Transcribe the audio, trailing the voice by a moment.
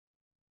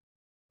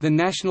The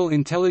National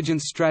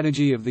Intelligence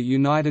Strategy of the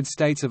United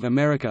States of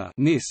America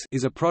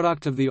is a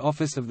product of the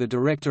Office of the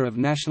Director of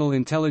National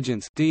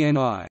Intelligence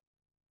 (DNI).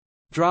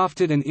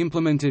 Drafted and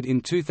implemented in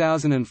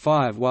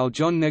 2005 while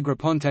John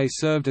Negroponte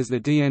served as the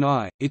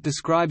DNI, it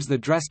describes the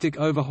drastic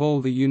overhaul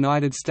the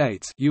United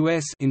States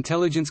 (US)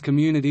 intelligence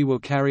community will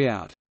carry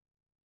out.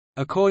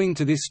 According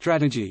to this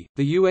strategy,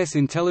 the U.S.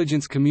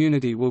 intelligence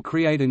community will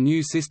create a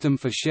new system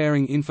for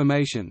sharing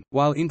information,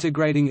 while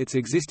integrating its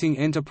existing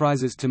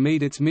enterprises to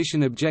meet its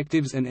mission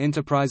objectives and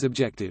enterprise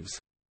objectives.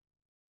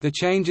 The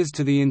changes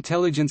to the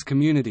intelligence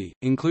community,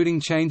 including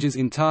changes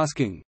in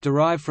tasking,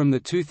 derive from the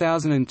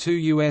 2002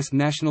 U.S.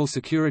 National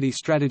Security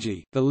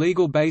Strategy. The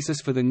legal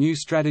basis for the new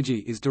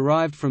strategy is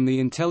derived from the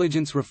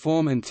Intelligence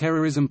Reform and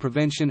Terrorism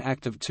Prevention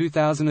Act of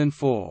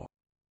 2004.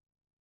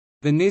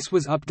 The NIS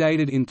was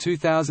updated in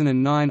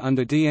 2009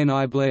 under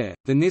DNI Blair.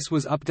 The NIS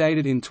was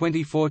updated in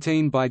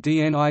 2014 by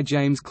DNI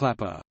James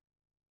Clapper.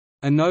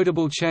 A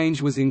notable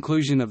change was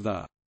inclusion of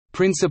the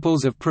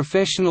Principles of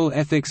Professional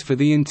Ethics for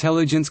the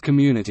Intelligence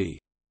Community.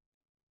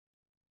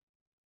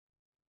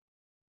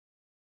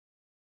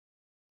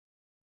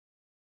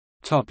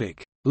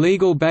 Topic: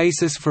 Legal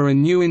basis for a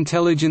new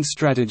intelligence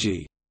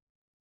strategy.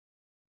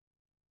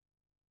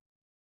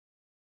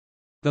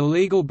 The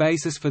legal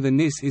basis for the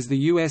NIS is the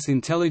U.S.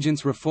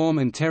 Intelligence Reform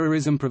and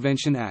Terrorism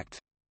Prevention Act.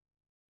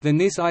 The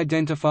NIS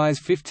identifies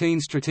 15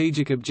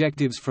 strategic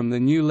objectives from the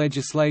new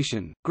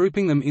legislation,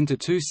 grouping them into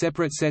two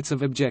separate sets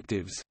of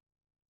objectives.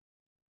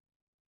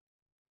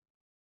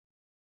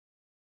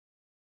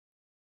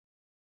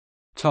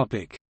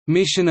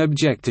 Mission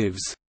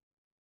objectives.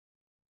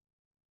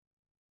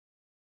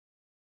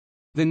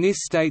 The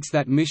NIS states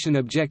that mission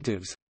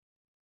objectives.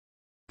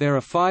 There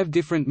are 5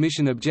 different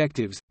mission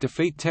objectives: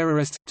 defeat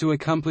terrorists. To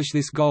accomplish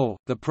this goal,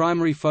 the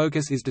primary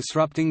focus is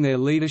disrupting their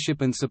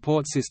leadership and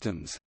support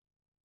systems.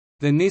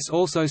 The NIS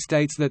also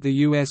states that the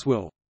U.S.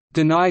 will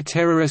deny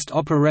terrorist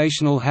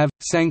operational have,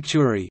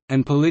 sanctuary,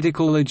 and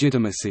political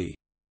legitimacy.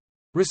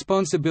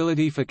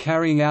 Responsibility for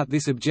carrying out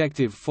this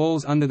objective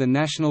falls under the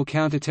National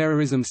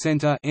Counterterrorism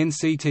Center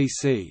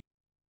 (NCTC).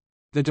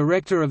 The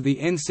director of the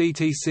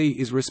NCTC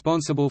is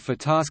responsible for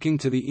tasking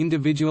to the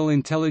individual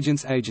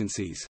intelligence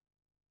agencies.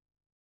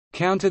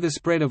 Counter the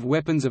spread of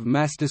weapons of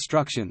mass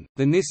destruction.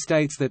 The NIS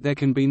states that there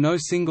can be no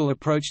single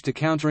approach to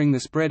countering the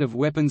spread of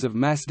weapons of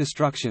mass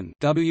destruction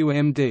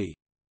 (WMD).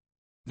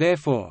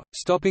 Therefore,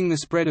 stopping the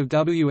spread of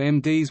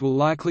WMDs will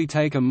likely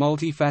take a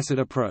multifaceted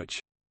approach.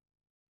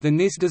 The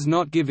NIS does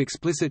not give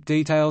explicit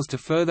details to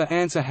further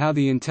answer how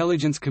the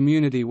intelligence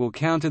community will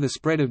counter the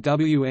spread of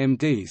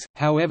WMDs,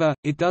 however,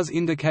 it does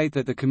indicate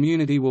that the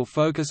community will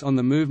focus on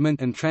the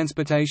movement and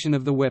transportation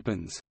of the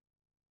weapons.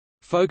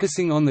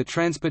 Focusing on the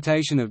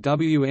transportation of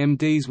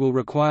WMDs will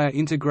require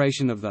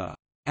integration of the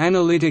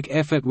analytic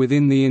effort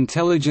within the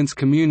intelligence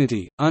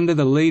community, under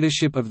the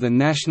leadership of the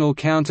National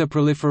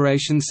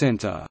Counter-Proliferation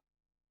Center.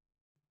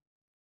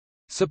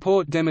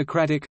 Support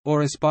democratic,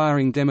 or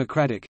aspiring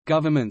democratic,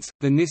 governments.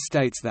 The NIS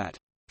states that,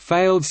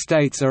 "...failed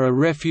states are a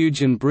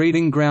refuge and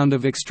breeding ground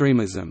of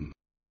extremism."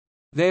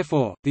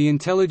 Therefore, the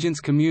intelligence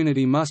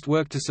community must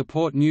work to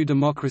support new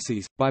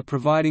democracies, by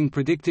providing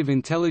predictive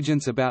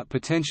intelligence about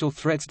potential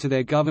threats to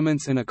their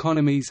governments and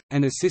economies,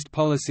 and assist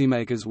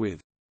policymakers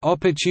with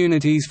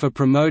opportunities for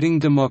promoting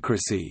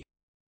democracy.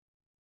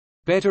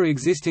 Better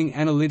existing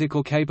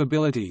analytical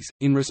capabilities.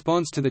 In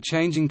response to the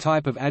changing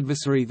type of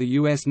adversary the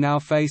U.S. now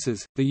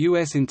faces, the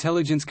U.S.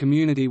 intelligence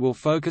community will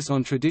focus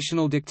on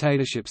traditional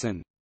dictatorships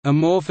and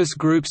amorphous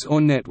groups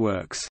or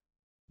networks.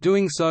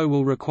 Doing so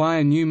will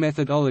require new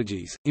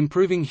methodologies,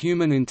 improving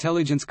human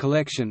intelligence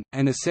collection,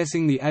 and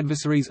assessing the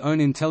adversary's own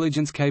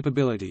intelligence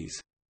capabilities.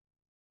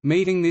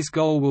 Meeting this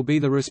goal will be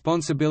the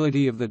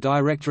responsibility of the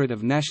Directorate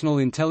of National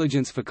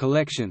Intelligence for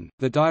Collection,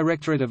 the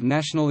Directorate of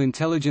National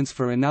Intelligence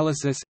for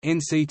Analysis,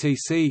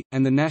 NCTC,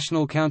 and the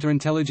National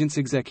Counterintelligence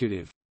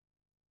Executive.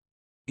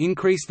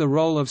 Increase the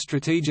role of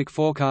strategic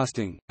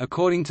forecasting.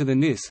 According to the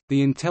NIS,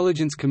 the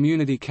intelligence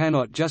community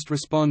cannot just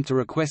respond to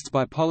requests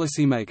by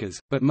policymakers,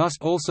 but must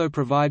also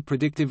provide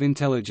predictive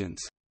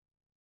intelligence.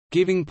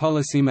 Giving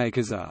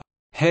policymakers a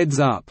heads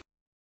up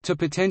to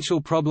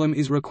potential problem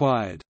is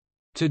required.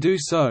 To do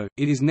so,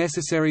 it is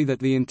necessary that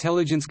the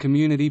intelligence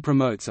community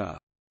promotes a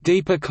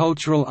deeper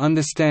cultural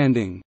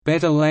understanding,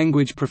 better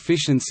language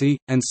proficiency,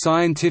 and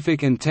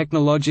scientific and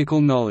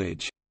technological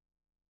knowledge.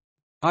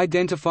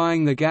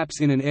 Identifying the gaps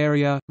in an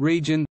area,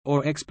 region,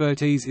 or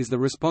expertise is the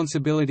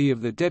responsibility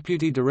of the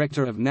Deputy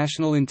Director of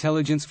National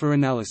Intelligence for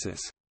Analysis.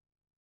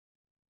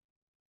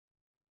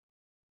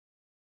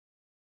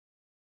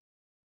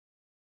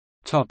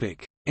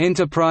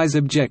 Enterprise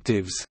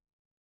objectives.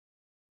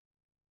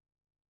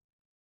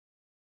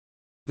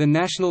 The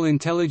National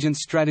Intelligence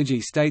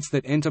Strategy states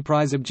that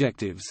enterprise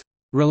objectives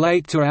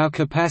relate to our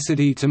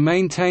capacity to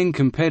maintain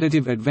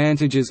competitive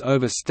advantages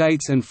over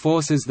states and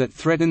forces that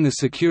threaten the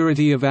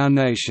security of our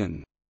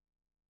nation.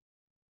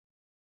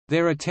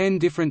 There are 10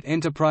 different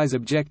enterprise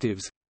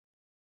objectives.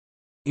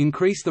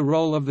 Increase the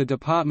role of the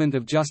Department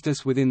of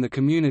Justice within the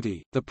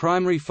community. The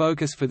primary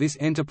focus for this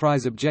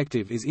enterprise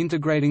objective is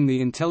integrating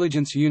the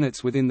intelligence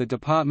units within the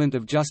Department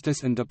of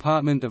Justice and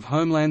Department of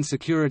Homeland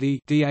Security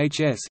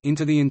 (DHS)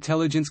 into the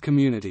intelligence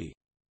community.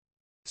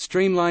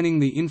 Streamlining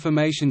the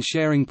information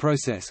sharing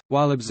process,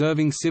 while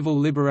observing civil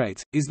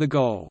liberates, is the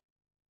goal.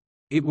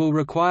 It will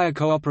require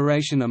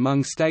cooperation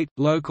among state,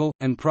 local,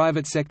 and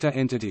private sector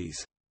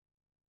entities.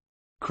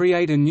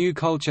 Create a new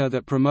culture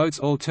that promotes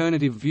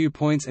alternative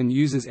viewpoints and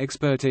uses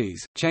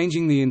expertise.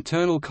 Changing the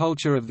internal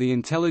culture of the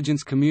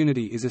intelligence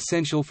community is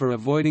essential for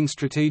avoiding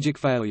strategic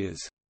failures.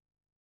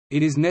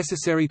 It is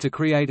necessary to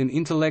create an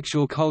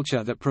intellectual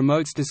culture that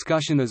promotes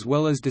discussion as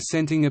well as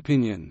dissenting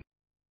opinion.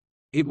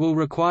 It will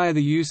require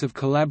the use of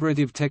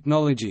collaborative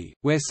technology,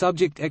 where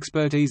subject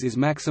expertise is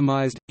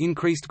maximized,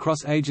 increased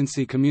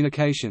cross-agency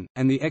communication,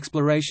 and the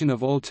exploration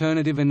of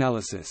alternative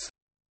analysis.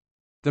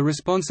 The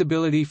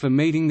responsibility for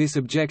meeting this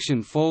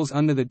objection falls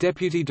under the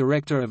Deputy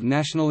Director of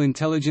National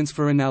Intelligence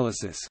for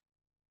Analysis.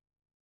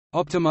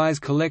 Optimize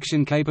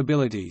collection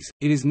capabilities.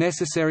 It is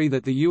necessary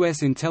that the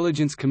U.S.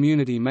 intelligence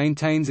community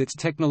maintains its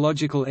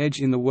technological edge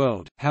in the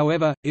world,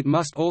 however, it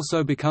must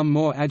also become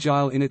more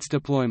agile in its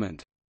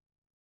deployment.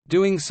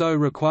 Doing so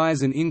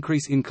requires an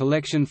increase in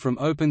collection from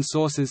open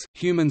sources,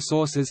 human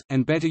sources,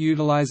 and better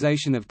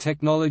utilization of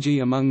technology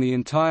among the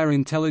entire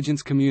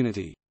intelligence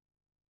community.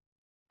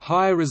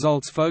 Hire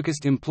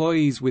results-focused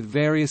employees with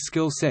various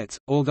skill sets.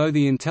 Although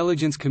the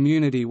intelligence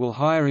community will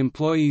hire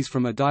employees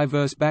from a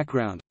diverse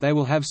background, they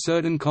will have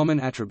certain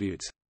common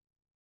attributes.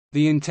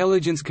 The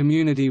intelligence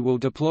community will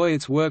deploy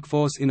its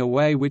workforce in a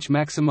way which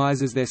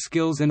maximizes their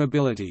skills and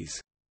abilities.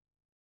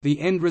 The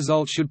end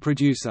result should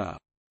produce a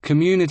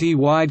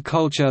community-wide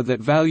culture that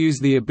values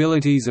the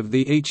abilities of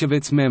each of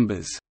its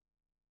members.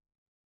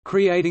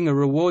 Creating a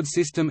reward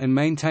system and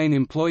maintain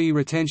employee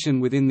retention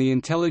within the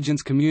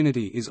intelligence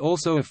community is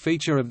also a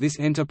feature of this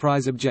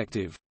enterprise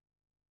objective.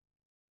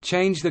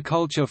 Change the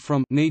culture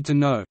from need to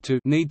know to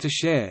need to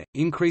share.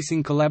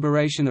 Increasing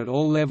collaboration at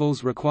all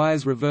levels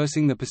requires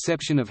reversing the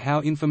perception of how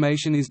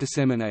information is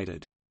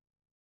disseminated.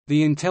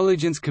 The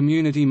intelligence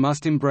community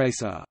must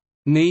embrace a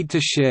need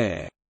to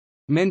share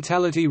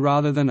mentality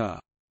rather than a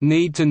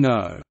need to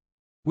know,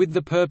 with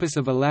the purpose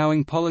of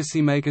allowing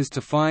policymakers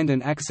to find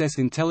and access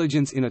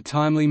intelligence in a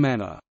timely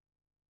manner.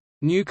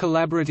 New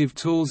collaborative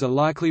tools are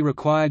likely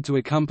required to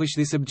accomplish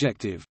this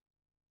objective.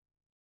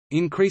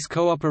 Increase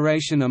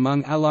cooperation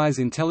among allies'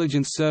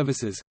 intelligence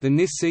services. The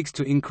NIST seeks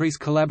to increase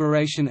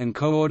collaboration and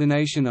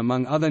coordination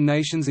among other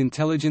nations'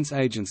 intelligence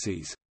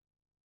agencies.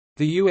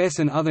 The US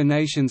and other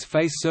nations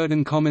face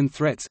certain common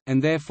threats,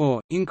 and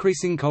therefore,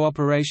 increasing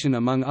cooperation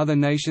among other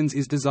nations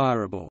is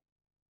desirable.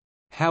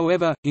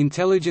 However,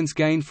 intelligence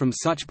gained from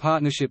such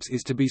partnerships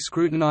is to be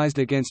scrutinized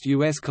against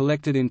U.S.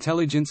 collected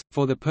intelligence,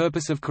 for the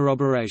purpose of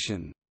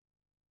corroboration.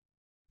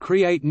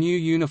 Create new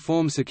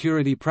uniform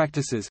security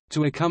practices.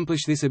 To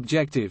accomplish this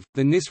objective,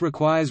 the NIST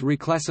requires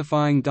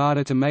reclassifying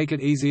data to make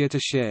it easier to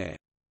share.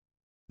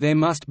 There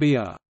must be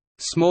a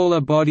smaller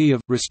body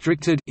of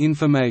restricted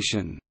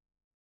information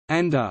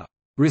and a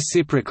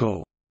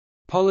reciprocal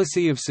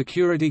policy of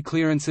security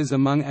clearances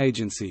among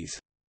agencies.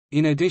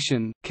 In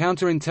addition,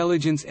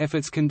 counterintelligence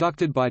efforts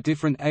conducted by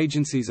different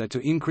agencies are to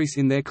increase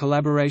in their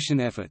collaboration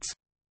efforts.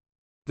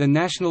 The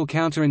National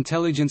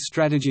Counterintelligence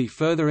Strategy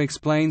further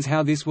explains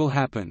how this will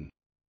happen.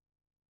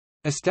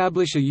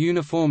 Establish a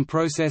uniform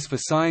process for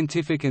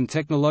scientific and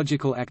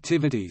technological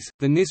activities.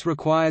 The NIST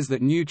requires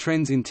that new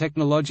trends in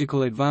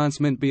technological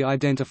advancement be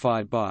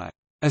identified by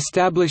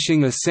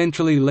establishing a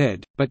centrally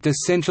led, but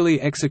decentrally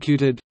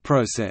executed,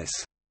 process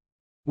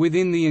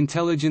within the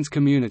intelligence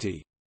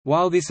community.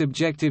 While this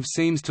objective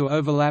seems to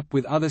overlap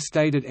with other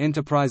stated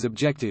enterprise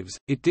objectives,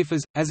 it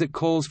differs, as it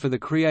calls for the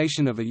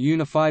creation of a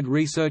unified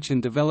research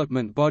and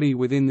development body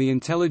within the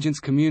intelligence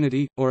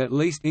community, or at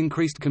least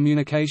increased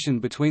communication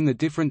between the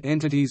different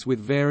entities with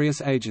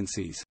various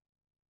agencies.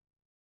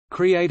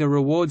 Create a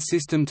reward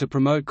system to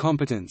promote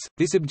competence.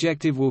 This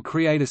objective will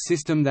create a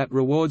system that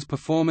rewards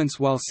performance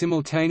while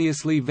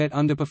simultaneously vet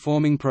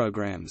underperforming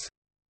programs.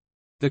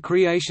 The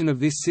creation of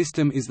this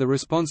system is the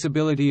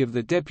responsibility of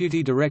the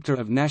Deputy Director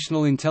of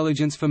National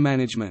Intelligence for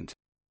Management.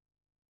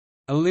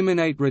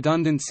 Eliminate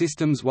redundant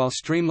systems while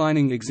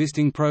streamlining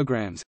existing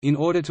programs. In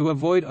order to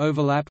avoid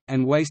overlap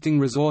and wasting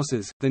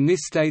resources, the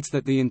NIST states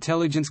that the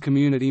intelligence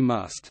community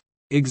must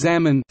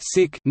examine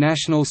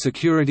national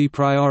security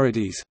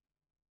priorities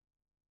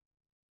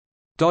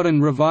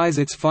and revise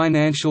its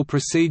financial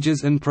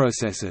procedures and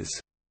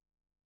processes.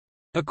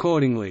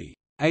 Accordingly,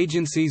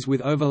 agencies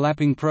with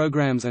overlapping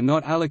programs are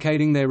not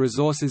allocating their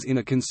resources in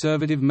a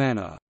conservative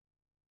manner.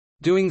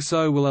 Doing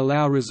so will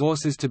allow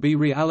resources to be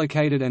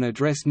reallocated and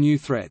address new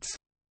threats.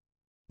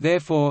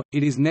 Therefore,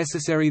 it is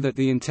necessary that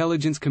the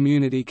intelligence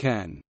community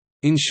can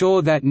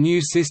ensure that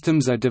new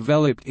systems are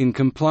developed in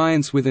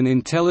compliance with an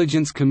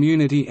intelligence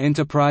community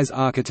enterprise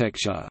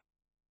architecture,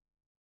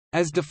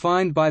 as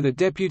defined by the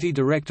Deputy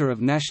Director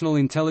of National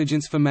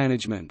Intelligence for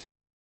Management.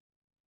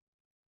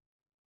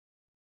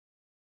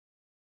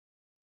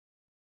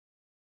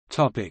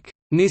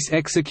 NIS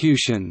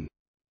execution.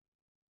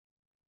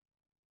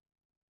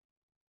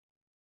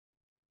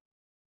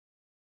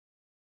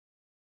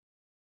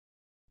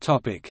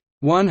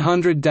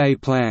 100-day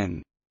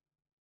plan.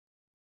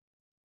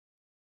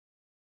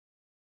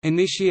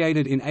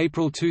 Initiated in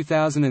April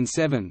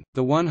 2007,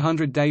 the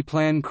 100-day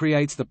plan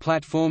creates the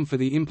platform for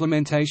the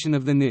implementation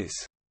of the NIS.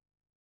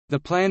 The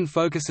plan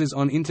focuses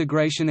on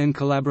integration and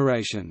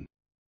collaboration.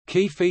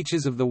 Key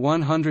features of the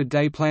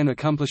 100-day plan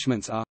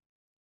accomplishments are: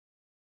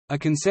 a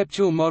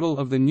conceptual model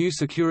of the new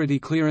security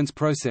clearance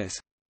process,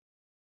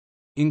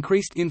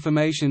 increased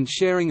information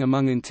sharing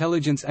among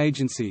intelligence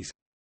agencies,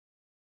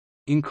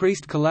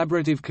 increased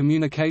collaborative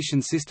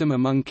communication system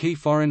among key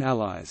foreign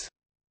allies.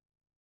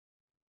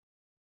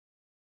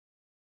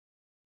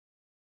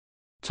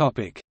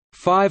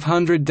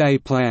 500-day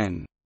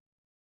plan.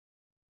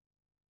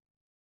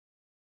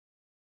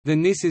 The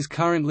NIS is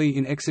currently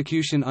in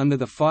execution under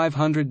the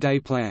 500-day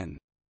plan.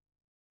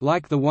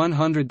 Like the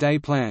 100-day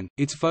plan,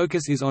 its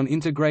focus is on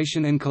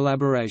integration and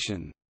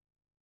collaboration.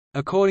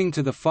 According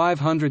to the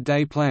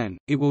 500-day plan,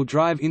 it will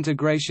drive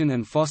integration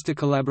and foster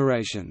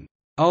collaboration,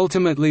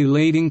 ultimately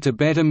leading to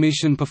better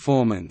mission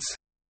performance.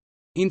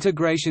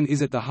 Integration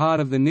is at the heart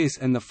of the NIS,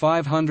 and the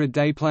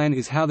 500-day plan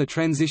is how the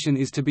transition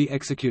is to be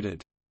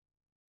executed.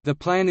 The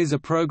plan is a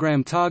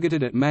program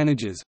targeted at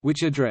managers,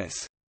 which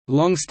address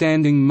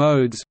long-standing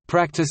modes,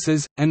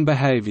 practices, and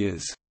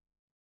behaviors.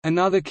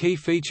 Another key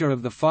feature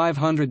of the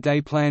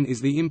 500-day plan is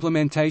the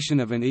implementation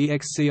of an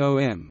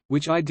EXCOM,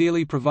 which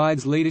ideally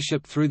provides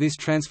leadership through this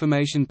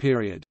transformation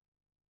period.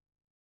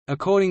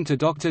 According to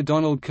Dr.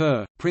 Donald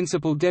Kerr,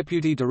 Principal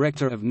Deputy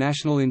Director of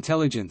National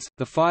Intelligence,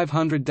 the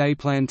 500-day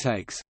plan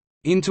takes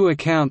into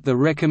account the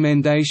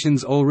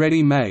recommendations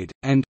already made,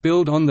 and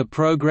build on the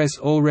progress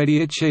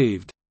already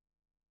achieved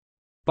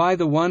by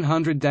the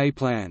 100-day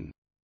plan.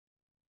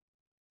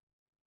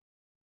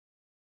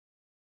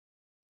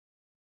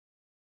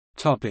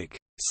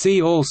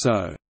 See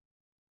also: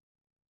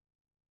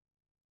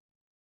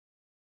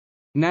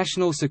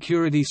 National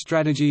Security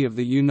Strategy of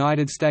the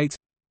United States,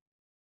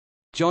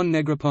 John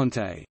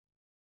Negroponte.